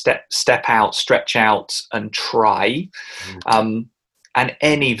need to step out, stretch out and try. And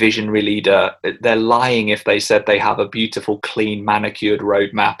any visionary leader, they're lying if they said they have a beautiful, clean, manicured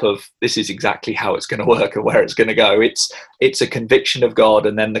roadmap of this is exactly how it's going to work and where it's going to go. It's a conviction of God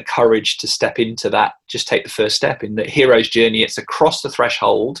and then the courage to step into that. Just take the first step in the hero's journey. It's across the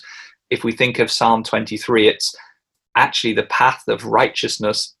threshold. If we think of Psalm 23, it's actually the path of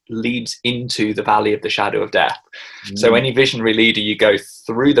righteousness leads into the valley of the shadow of death. So any visionary leader, you go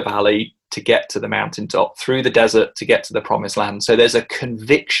through the valley to get to the mountaintop, through the desert to get to the promised land. So there's a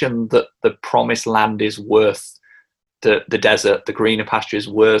conviction that the promised land is worth the desert, the greener pasture is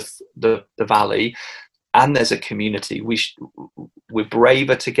worth the valley. And there's a community. We're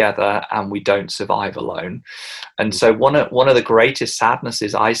braver together and we don't survive alone. And so one of the greatest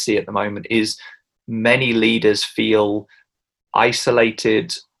sadnesses I see at the moment is many leaders feel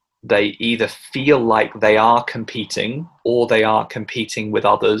isolated. They either feel like they are competing or they are competing with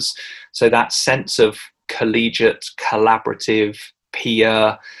others. So that sense of collegiate, collaborative,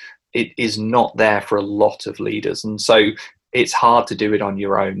 peer, it is not there for a lot of leaders. And so it's hard to do it on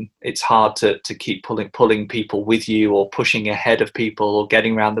your own. It's hard to keep pulling people with you or pushing ahead of people or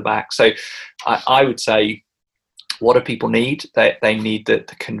getting around the back. So I would say, what do people need? They need the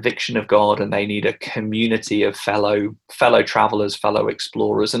conviction of God, and they need a community of fellow travelers, fellow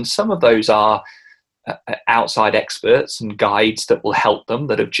explorers. And some of those are outside experts and guides that will help them,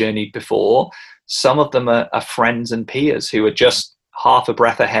 that have journeyed before. Some of them are friends and peers who are just half a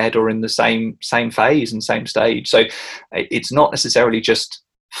breath ahead or in the same phase and same stage. So it's not necessarily just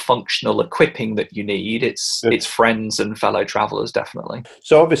functional equipping that you need, it's friends and fellow travelers, definitely.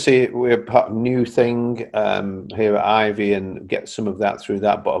 So obviously we're part of a new thing here at Ivy and get some of that through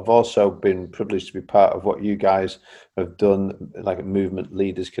that, but I've also been privileged to be part of what you guys have done, like a movement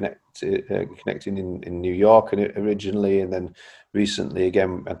leaders connecting in New York and originally, and then recently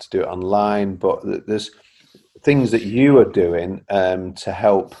again had to do it online. But there's things that you are doing to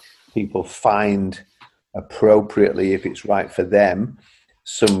help people find appropriately, if it's right for them,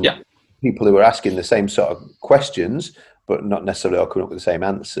 some people who are asking the same sort of questions, but not necessarily all coming up with the same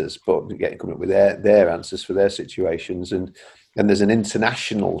answers, but coming up with their answers for their situations. And and there's an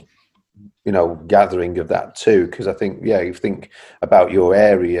international, gathering of that too. Because I think, you think about your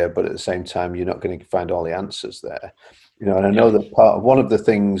area, but at the same time, you're not going to find all the answers there. And I know that one of the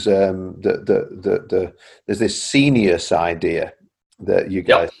things that there's this senius idea that you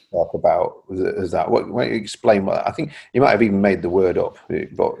guys talk about. Is that what you explain? What I think you might have even made the word up,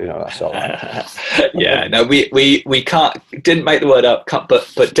 but that's all right. Yeah, no, we didn't make the word up,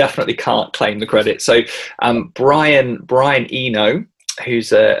 but definitely can't claim the credit. So Brian Eno,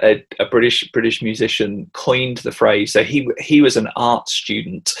 who's a British musician, coined the phrase. So he was an art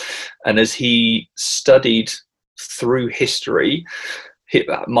student, and as he studied through history,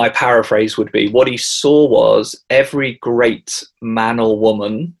 my paraphrase would be, what he saw was every great man or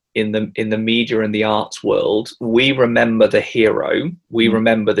woman in the media and the arts world, we remember the hero, we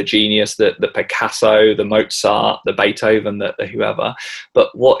remember the genius, the Picasso, the Mozart, the Beethoven, the whoever.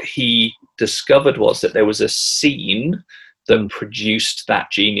 But what he discovered was that there was a scene that produced that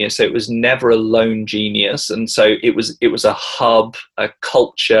genius. So it was never a lone genius, and so it was a hub, a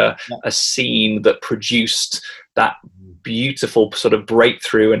culture, a scene that produced that beautiful sort of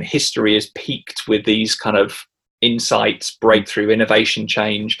breakthrough, and history is peaked with these kind of insights, breakthrough, innovation,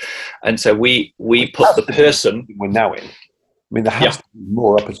 change. And so we put the person we're now in. I mean, there has to be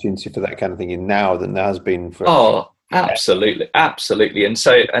more opportunity for that kind of thing in now than there has been for. Absolutely. And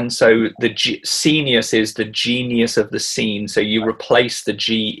so the genius is the genius of the scene. So you replace the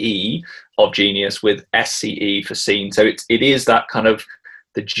GE of genius with SCE for scene. So it is that kind of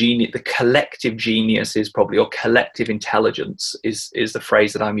the collective genius is probably, or collective intelligence is the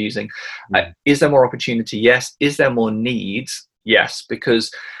phrase that I'm using. Is there more opportunity? Yes. Is there more needs? Yes,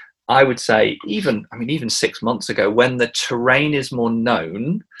 because I would say even 6 months ago, when the terrain is more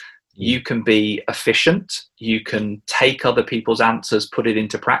known, you can be efficient, you can take other people's answers, put it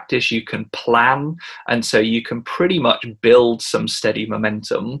into practice, you can plan, and so you can pretty much build some steady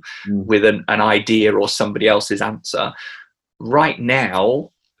momentum with an idea or somebody else's answer. Right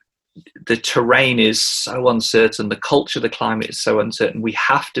now, the terrain is so uncertain, the culture, the climate is so uncertain. We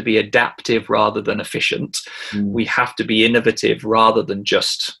have to be adaptive rather than efficient. We have to be innovative rather than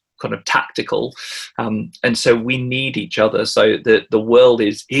just kind of tactical, and so we need each other. So the world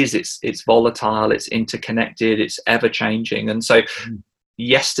is it's volatile, it's interconnected, it's ever changing. And so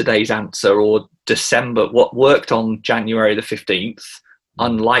yesterday's answer, or December, what worked on January the 15th,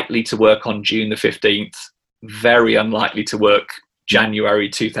 unlikely to work on June the 15th, very unlikely to work January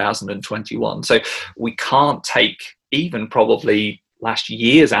 2021. So we can't take even probably last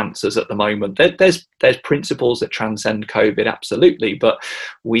year's answers at the moment. There's principles that transcend COVID, absolutely, but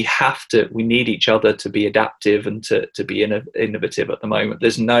we need each other to be adaptive and to be innovative at the moment.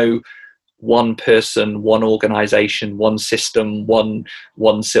 There's no one person, one organization, one system,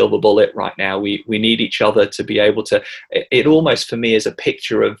 one silver bullet right now. We need each other to be able to, it almost for me is a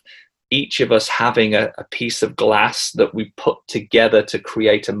picture of each of us having a piece of glass that we put together to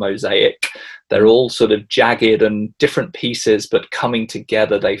create a mosaic. They're all sort of jagged and different pieces, but coming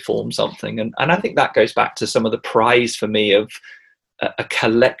together, they form something. And I think that goes back to some of the prize for me of a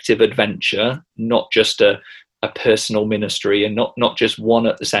collective adventure, not just a personal ministry, and not just one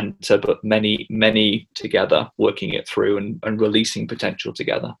at the center, but many together, working it through and releasing potential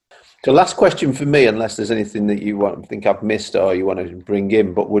together. So last question for me, unless there's anything that you think I've missed or you want to bring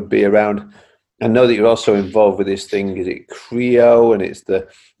in, but would be around, I know that you're also involved with this thing, is it CREO, and it's the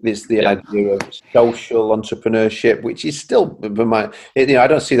idea of social entrepreneurship, which is still, I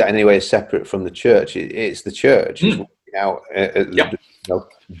don't see that in any way separate from the church. It's the church is working out,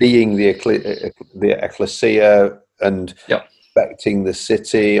 being the ecclesia and affecting the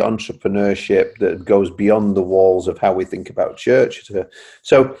city, entrepreneurship that goes beyond the walls of how we think about church.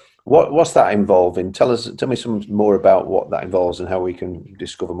 So what's that involving? Tell me some more about what that involves and how we can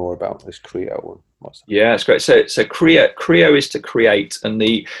discover more about this CREO. Yeah, it's great. So CREO is to create, and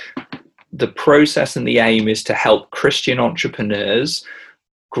the process and the aim is to help Christian entrepreneurs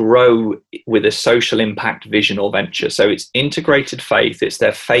grow with a social impact vision or venture. So it's integrated faith. It's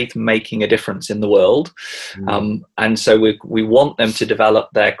their faith making a difference in the world. And so we want them to develop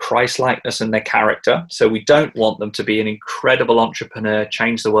their Christ-likeness and their character. So we don't want them to be an incredible entrepreneur,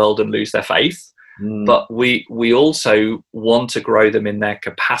 change the world and lose their faith. But we also want to grow them in their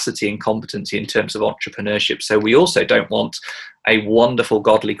capacity and competency in terms of entrepreneurship. So we also don't want a wonderful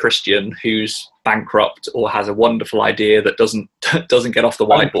godly Christian who's bankrupt or has a wonderful idea that doesn't get off the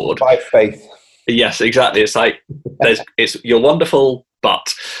whiteboard. By faith. Yes, exactly. It's like you're wonderful,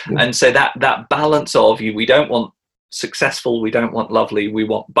 but and so that balance of we don't want successful, we don't want lovely, we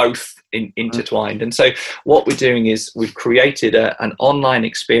want both intertwined. And so what we're doing is we've created an online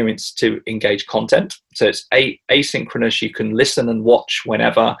experience to engage content. So it's asynchronous, you can listen and watch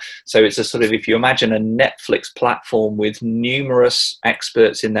whenever. So it's a sort of, if you imagine a Netflix platform with numerous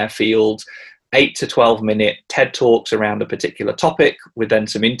experts in their field, 8 to 12 minute TED Talks around a particular topic with then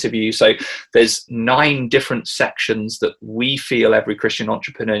some interviews. So there's 9 different sections that we feel every Christian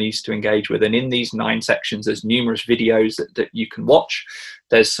entrepreneur needs to engage with. And in these 9 sections, there's numerous videos that you can watch.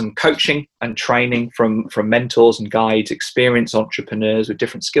 There's some coaching and training from mentors and guides, experienced entrepreneurs with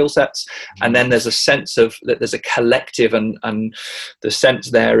different skill sets. And then there's a sense of that there's a collective, and the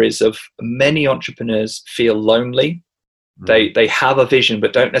sense there is of many entrepreneurs feel lonely. They have a vision,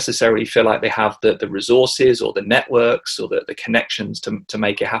 but don't necessarily feel like they have the resources or the networks or the connections to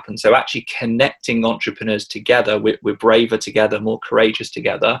make it happen. So actually connecting entrepreneurs together, we're braver together, more courageous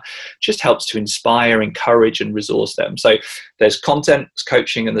together, just helps to inspire, encourage, and resource them. So there's content, there's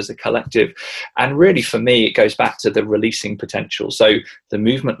coaching, and there's a collective. And really, for me, it goes back to the releasing potential. So the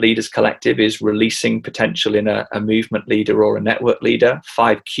Movement Leaders Collective is releasing potential in a movement leader or a network leader.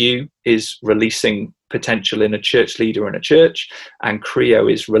 5Q is releasing potential in a church leader and a church, and Creo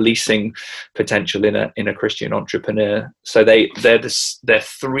is releasing potential in a Christian entrepreneur. So they're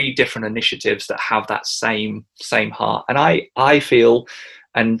 3 different initiatives that have that same heart. And I feel,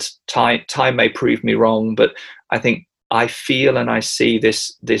 and time may prove me wrong, but I think I feel and I see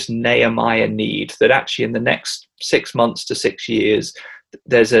this Nehemiah need that actually in the next 6 months to 6 years,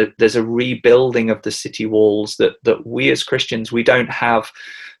 there's a rebuilding of the city walls that we as Christians, we don't have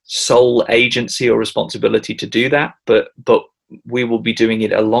sole agency or responsibility to do that, but we will be doing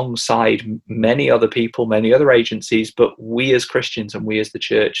it alongside many other people, many other agencies. But we as Christians and we as the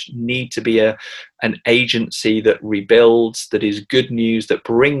church need to be an agency that rebuilds, that is good news, that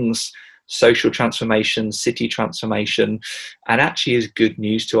brings social transformation, city transformation, and actually is good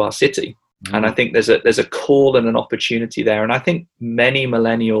news to our city. And I think there's a call and an opportunity there. And I think many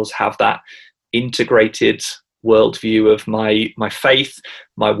millennials have that integrated worldview of my faith,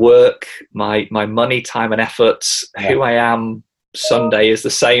 my work, my money, time, and efforts. Who I am Sunday is the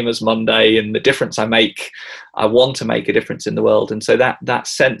same as Monday, and the difference I want to make a difference in the world. And so that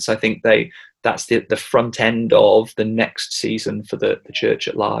sense, I think that's the front end of the next season for the church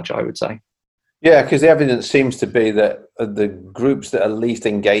at large, I would say. Yeah, because the evidence seems to be that the groups that are least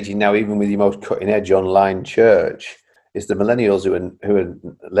engaging now, even with your most cutting edge online church, is the millennials who are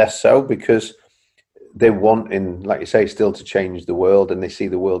less so, because they want, like you say, still to change the world, and they see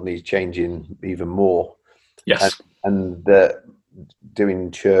the world needs changing even more. Yes. And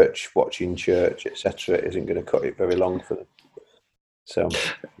doing church, watching church, etc., isn't going to cut it very long for them. So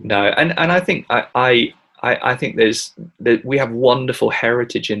no, and I think I think we have wonderful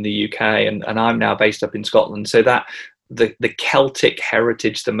heritage in the UK, and I'm now based up in Scotland, so that the Celtic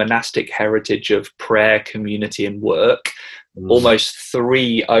heritage, the monastic heritage of prayer, community, and work, almost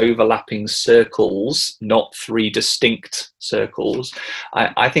 3 overlapping circles, not 3 distinct circles.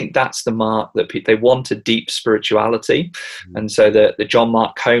 I think that's the mark that they want, a deep spirituality. And so the John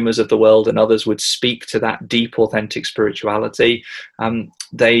Mark Comers of the world and others would speak to that deep, authentic spirituality.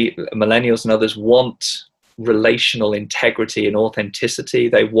 Millennials and others want relational integrity and authenticity.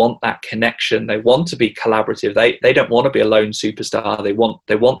 They want that connection. They want to be collaborative. They don't want to be a lone superstar. They want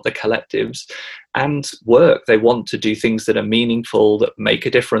the collectives. And work, they want to do things that are meaningful, that make a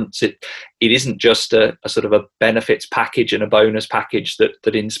difference. It isn't just a sort of a benefits package and a bonus package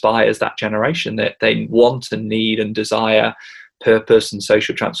that inspires that generation. That they want and need and desire purpose and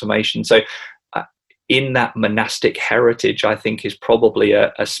social transformation. So in that monastic heritage, I think is probably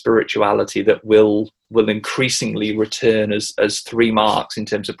a spirituality that will increasingly return as 3 marks in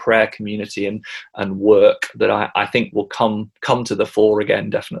terms of prayer, community, and work, that I think will come to the fore again,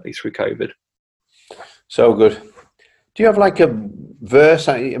 definitely through COVID. So good. Do you have like a verse?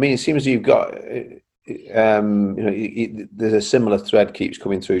 I mean, it seems you've got, there's a similar thread keeps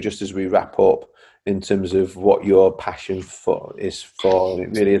coming through just as we wrap up in terms of what your passion is for. And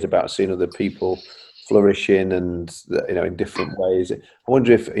it really is about seeing other people flourishing and, in different ways. I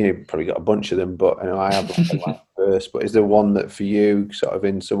wonder if, probably got a bunch of them, but I have like a verse, but is there one that for you sort of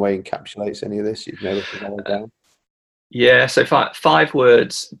in some way encapsulates any of this you've never put down? Yeah, so 5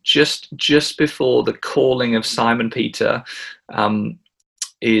 words just before the calling of Simon Peter.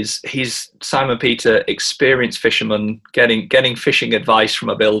 He's Simon Peter, experienced fisherman, getting fishing advice from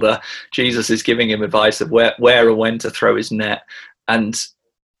a builder. Jesus is giving him advice of where or when to throw his net, and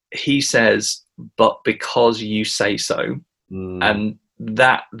he says, "But because you say so." And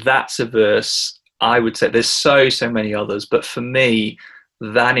that's a verse. I would say there's so many others, but for me,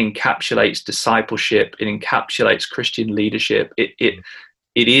 that encapsulates discipleship, it encapsulates Christian leadership. It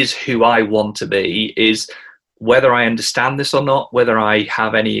is who I want to be, is whether I understand this or not, whether I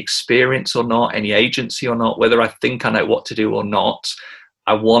have any experience or not, any agency or not, whether I think I know what to do or not,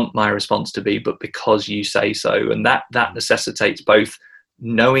 I want my response to be, but because you say so. And that necessitates both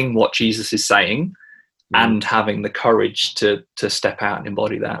knowing what Jesus is saying and having the courage to step out and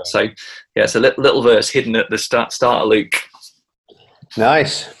embody that. So yeah, it's a little verse hidden at the start of Luke.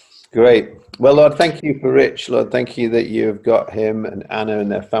 Nice. Great. Well, Lord, thank you for Rich. Lord, thank you that you've got him and Anna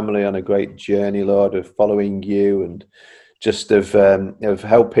and their family on a great journey, Lord, of following you and just of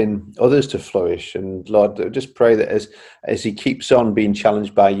helping others to flourish. And Lord, I just pray that as he keeps on being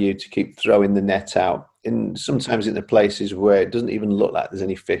challenged by you to keep throwing the net out, sometimes in the places where it doesn't even look like there's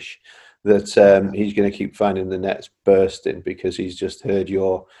any fish, that he's going to keep finding the nets bursting because he's just heard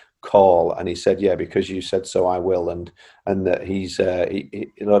your call and he said, yeah, because you said so, I will. And that he's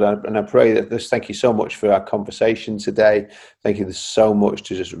Lord, and I pray that this, thank you so much for our conversation today. Thank you, there's so much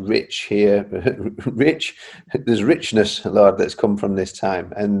to just Rich here. There's richness, Lord, that's come from this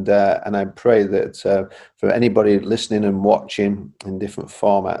time. And I pray that for anybody listening and watching in different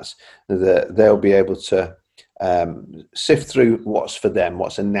formats, that they'll be able to sift through what's for them,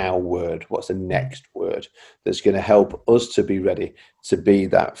 what's a now word, what's the next word that's going to help us to be ready to be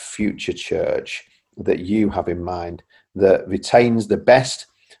that future church that you have in mind, that retains the best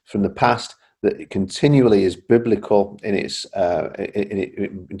from the past, that continually is biblical in its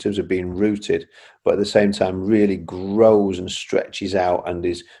in terms of being rooted, but at the same time really grows and stretches out and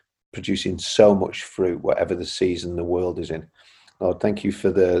is producing so much fruit, whatever the season the world is in. Lord, thank you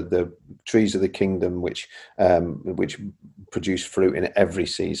for the trees of the kingdom which produce fruit in every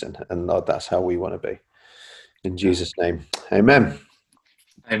season. And Lord, that's how we want to be. In Jesus' name, amen.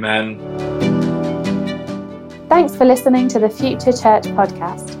 Amen. Thanks for listening to the Future Church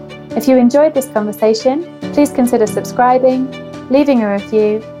podcast. If you enjoyed this conversation, please consider subscribing, leaving a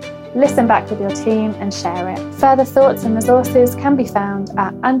review, listen back with your team and share it. Further thoughts and resources can be found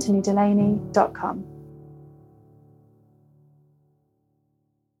at anthonydelaney.com.